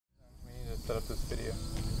set up this video.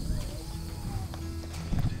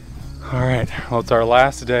 All right, well, it's our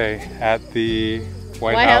last day at the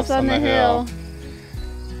White House on the Hill.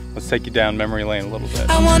 Let's take you down memory lane a little bit.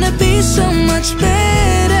 I wanna be so much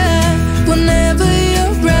better whenever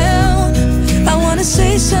you're around. I wanna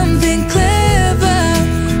say something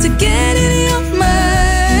clever to get in your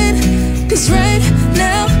mind. 'Cause right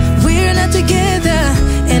now we're not together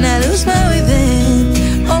and I lose my way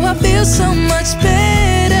then. Oh, I feel so much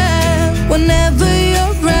better whenever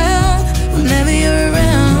you're around, whenever you're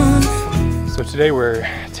around. So today we're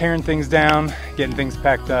tearing things down, getting things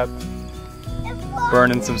packed up,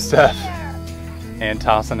 burning some stuff, and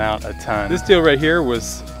tossing out a ton. This deal right here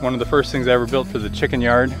was one of the first things I ever built for the chicken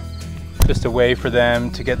yard. Just a way for them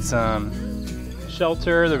to get some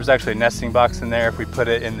shelter. There was actually a nesting box in there if we put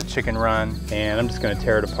it in the chicken run, and I'm just gonna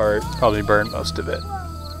tear it apart, probably burn most of it.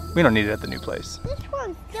 We don't need it at the new place. This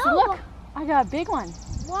one's so Look, I got a big one.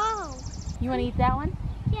 wow. You want to eat that one?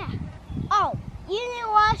 Yeah. Oh, you need to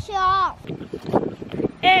wash it off.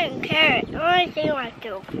 And carrot. I want to see what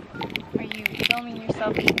to. Are you filming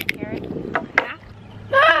yourself eating a carrot? Yeah.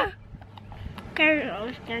 Ah! Carrot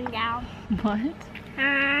ocean down. What?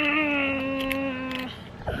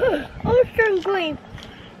 Ocean green.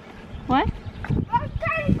 What?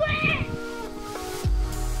 Ocean green.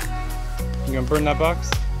 You gonna burn that box?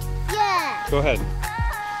 Yeah. Go ahead.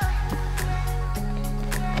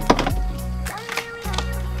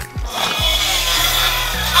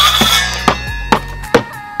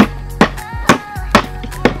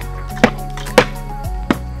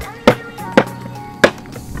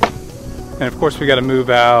 And of course we got to move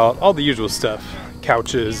out all the usual stuff,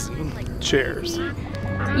 couches and chairs.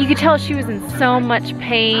 You could tell she was in so much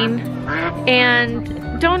pain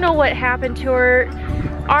and don't know what happened to her.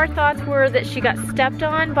 Our thoughts were that she got stepped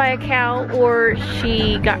on by a cow or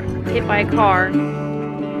she got hit by a car.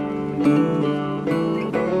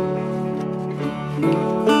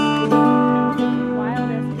 Wild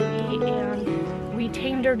STD, and we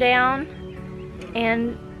tamed her down,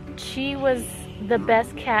 and she was the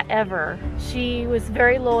best cat ever. She was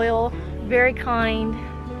very loyal, very kind,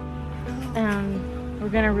 and we're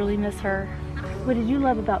gonna really miss her. What did you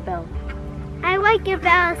love about Belle? I like it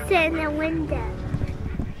about sitting in the window.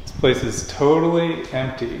 This place is totally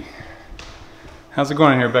empty. How's it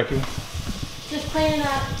going in here, Becky? Just cleaning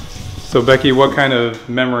up. So Becky, what kind of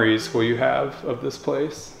memories will you have of this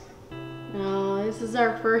place? Oh, this is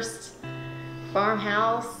our first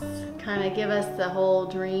farmhouse. Kind of give us the whole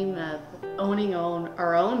dream of owning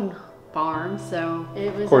our own farm. So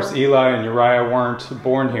it was. Of course, Eli and Uriah weren't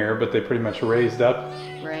born here, but they pretty much raised up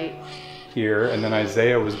right here, and then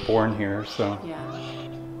Isaiah was born here. So yeah.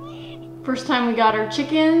 First time we got our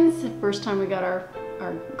chickens. First time we got our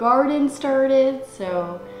garden started.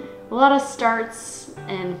 So a lot of starts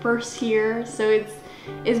and firsts here. So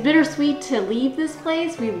it's bittersweet to leave this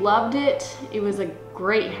place. We loved it. It was a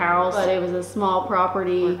great house, but it was a small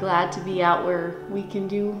property. We're glad to be out where we can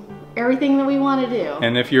do everything that we want to do.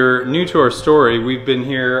 And if you're new to our story, we've been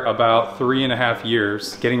here about 3.5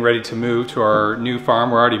 years, getting ready to move to our new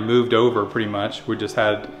farm. We're already moved over pretty much. We just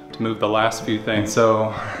had to move the last few things.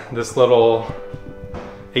 So this little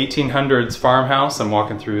 1800s farmhouse, I'm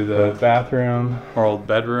walking through the bathroom, our old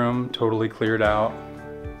bedroom, totally cleared out.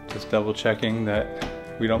 Just double checking that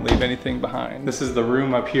we don't leave anything behind. This is the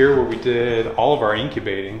room up here where we did all of our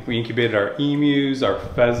incubating. We incubated our emus, our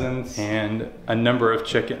pheasants, and a number of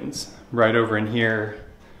chickens. Right over in here,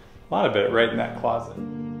 a lot of it right in that closet.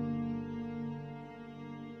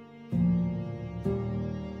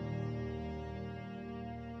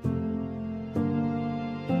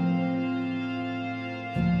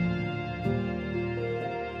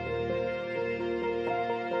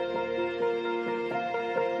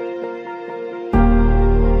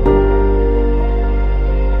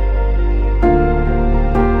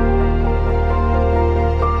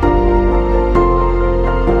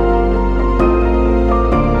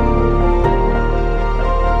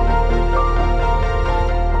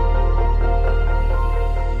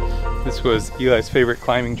 This was Eli's favorite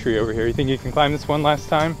climbing tree over here. You think you can climb this one last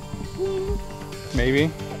time?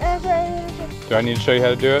 Maybe? Do I need to show you how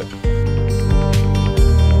to do it?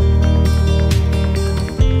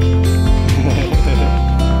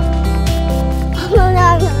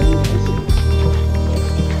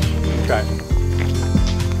 Okay.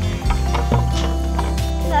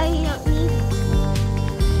 No, you don't need it.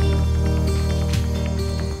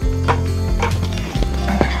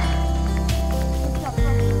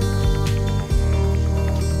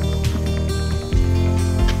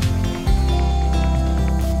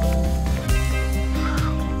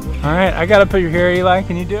 All right, I got up your hair, Eli.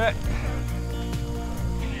 Can you do it?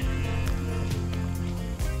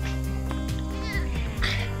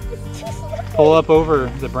 Pull up over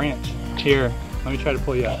the branch. Here, let me try to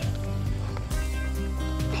pull you up.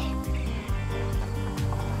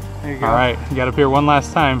 There you go. All right, you got up here one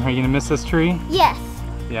last time. Are you gonna miss this tree? Yes.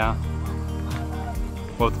 Yeah.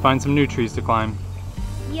 We'll have to find some new trees to climb.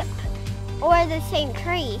 Yep. Or the same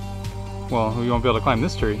tree. Well, we won't be able to climb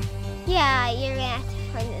this tree. Yeah, you're gonna have to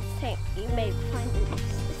find the same. You may find the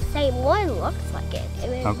same one. Looks like it. It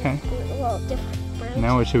may Okay. be a little different branch.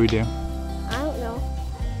 Now what should we do? I don't know.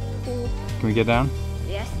 Can we get down?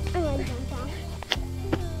 Yes. I'm gonna jump down.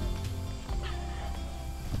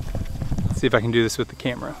 Let's see if I can do this with the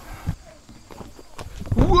camera.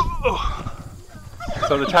 Whoa!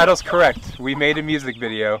 So the title's correct. We made a music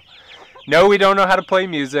video. No, we don't know how to play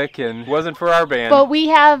music, and it wasn't for our band. But we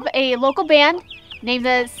have a local band named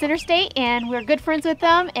the Center State, and we're good friends with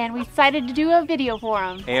them, and we decided to do a video for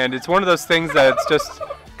them. And it's one of those things that's just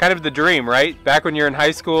kind of the dream, right? Back when you're in high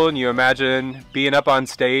school and you imagine being up on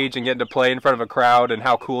stage and getting to play in front of a crowd and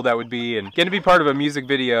how cool that would be, and getting to be part of a music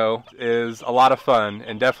video is a lot of fun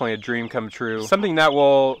and definitely a dream come true. Something that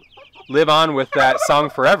will live on with that song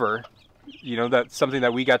forever. You know, that's something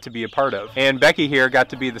that we got to be a part of. And Becky here got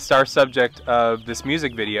to be the star subject of this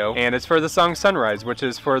music video, and it's for the song Sunrise, which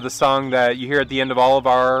is for the song that you hear at the end of all of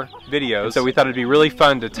our videos. So we thought it'd be really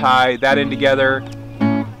fun to tie that in together.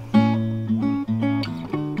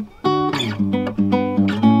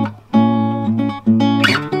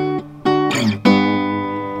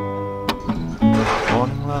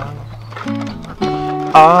 Morning, love.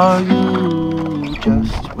 Are you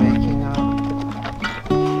just waking up?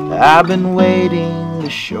 I've been waiting to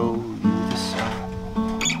show you the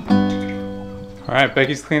sun. All right,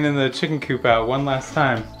 Becky's cleaning the chicken coop out one last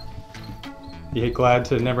time. You glad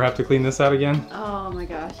to never have to clean this out again? Oh my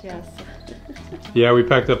gosh, yes. Yeah, we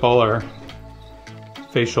packed up all our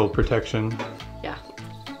facial protection. Yeah.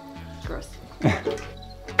 Gross.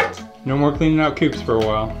 No more cleaning out coops for a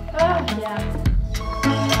while. Yeah.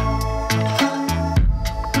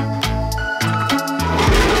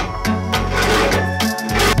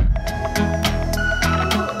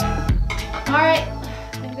 Alright,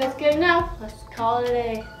 I think that's good enough. Let's call it a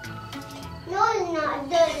day. No, it's not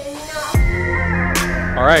good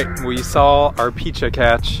enough. All right, we saw our pizza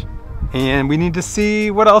catch, and we need to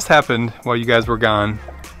see what else happened while you guys were gone.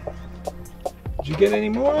 Did you get any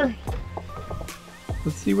more?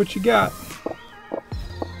 Let's see what you got.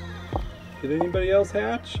 Did anybody else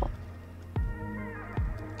hatch?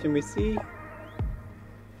 Can we see?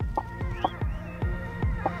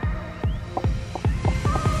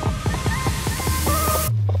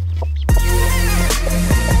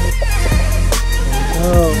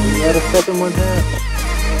 Oh, we got a second one hatch.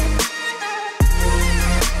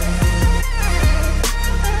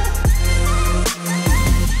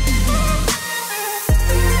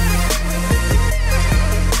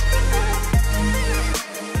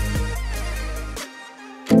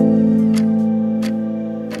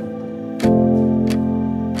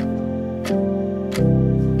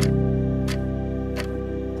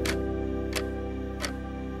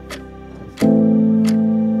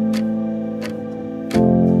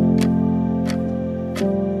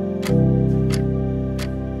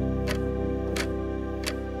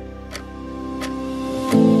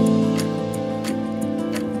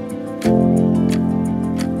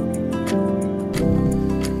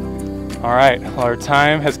 All right, well, our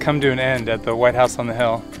time has come to an end at the White House on the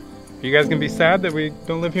Hill. Are you guys gonna be sad that we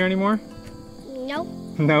don't live here anymore? Nope.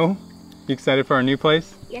 No? You excited for our new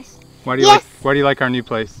place? Yes. Why do you Yes. why do you like our new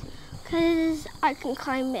place? Because I can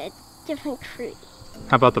climb a different tree.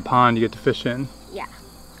 How about the pond you get to fish in? Yeah.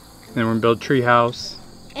 And then we're gonna build a tree house.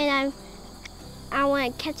 And I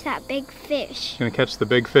want to catch that big fish. Gonna catch the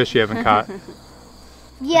big fish you haven't caught.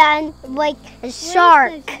 Yeah, and like a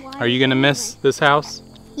shark. Are you gonna miss this house?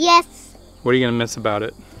 Yes. What are you gonna miss about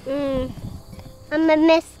it? I'm gonna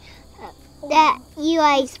miss that you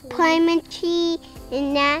guys climbing tree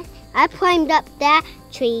and that. I climbed up that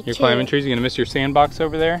tree You're too. climbing trees. You gonna miss your sandbox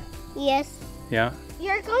over there? Yes. Yeah.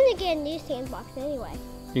 You're going to get a new sandbox anyway.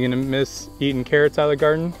 You gonna miss eating carrots out of the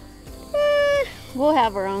garden? We'll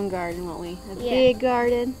have our own garden, won't we? A Yeah. big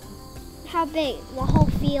garden. How big? The whole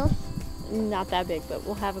field? Not that big, but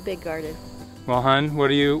we'll have a big garden. Well, hun, what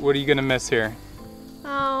are you gonna miss here?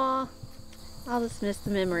 Oh, I'll just miss the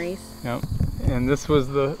memories. Yep. And this was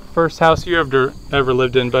the first house you ever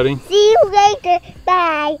lived in, buddy. See you later.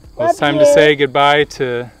 Bye. Well, it's time to say goodbye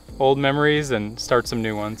to old memories and start some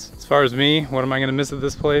new ones. As far as me, what am I gonna miss at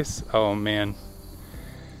this place? Oh man.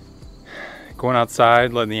 Going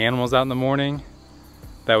outside, letting the animals out in the morning,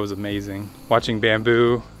 that was amazing. Watching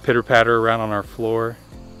bamboo pitter patter around on our floor,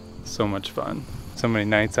 so much fun. So many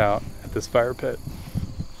nights out at this fire pit.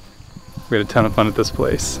 We had a ton of fun at this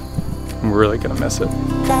place, and we're really gonna miss it.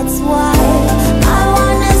 That's why I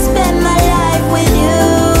wanna spend my life with you.